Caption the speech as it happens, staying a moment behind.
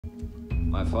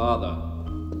My father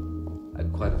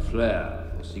had quite a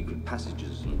flair for secret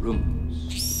passages and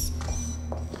rooms.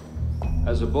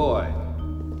 As a boy,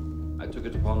 I took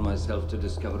it upon myself to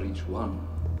discover each one.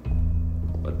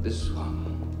 But this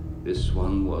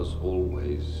one was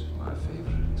always my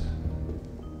favorite.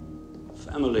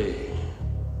 Family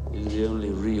is the only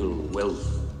real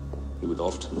wealth, he would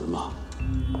often remark.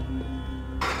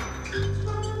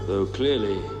 Though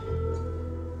clearly,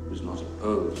 he was not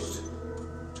opposed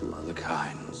to other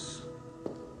kinds.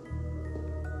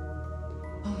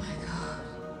 Oh my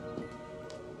God.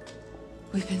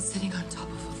 We've been sitting on top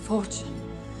of a fortune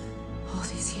all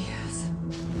these years.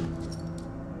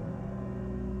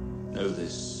 Know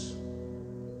this.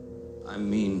 I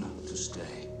mean to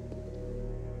stay.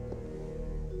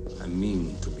 I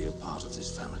mean to be a part of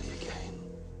this family again.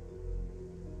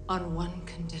 On one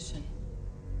condition.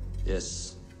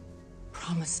 Yes.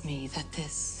 Promise me that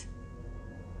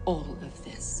all of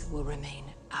this, will remain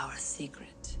our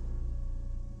secret.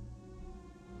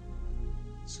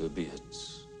 So be it.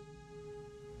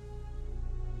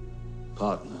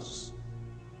 Partners.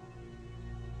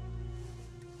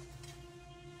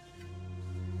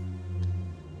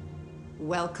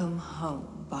 Welcome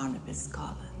home, Barnabas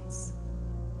Collins.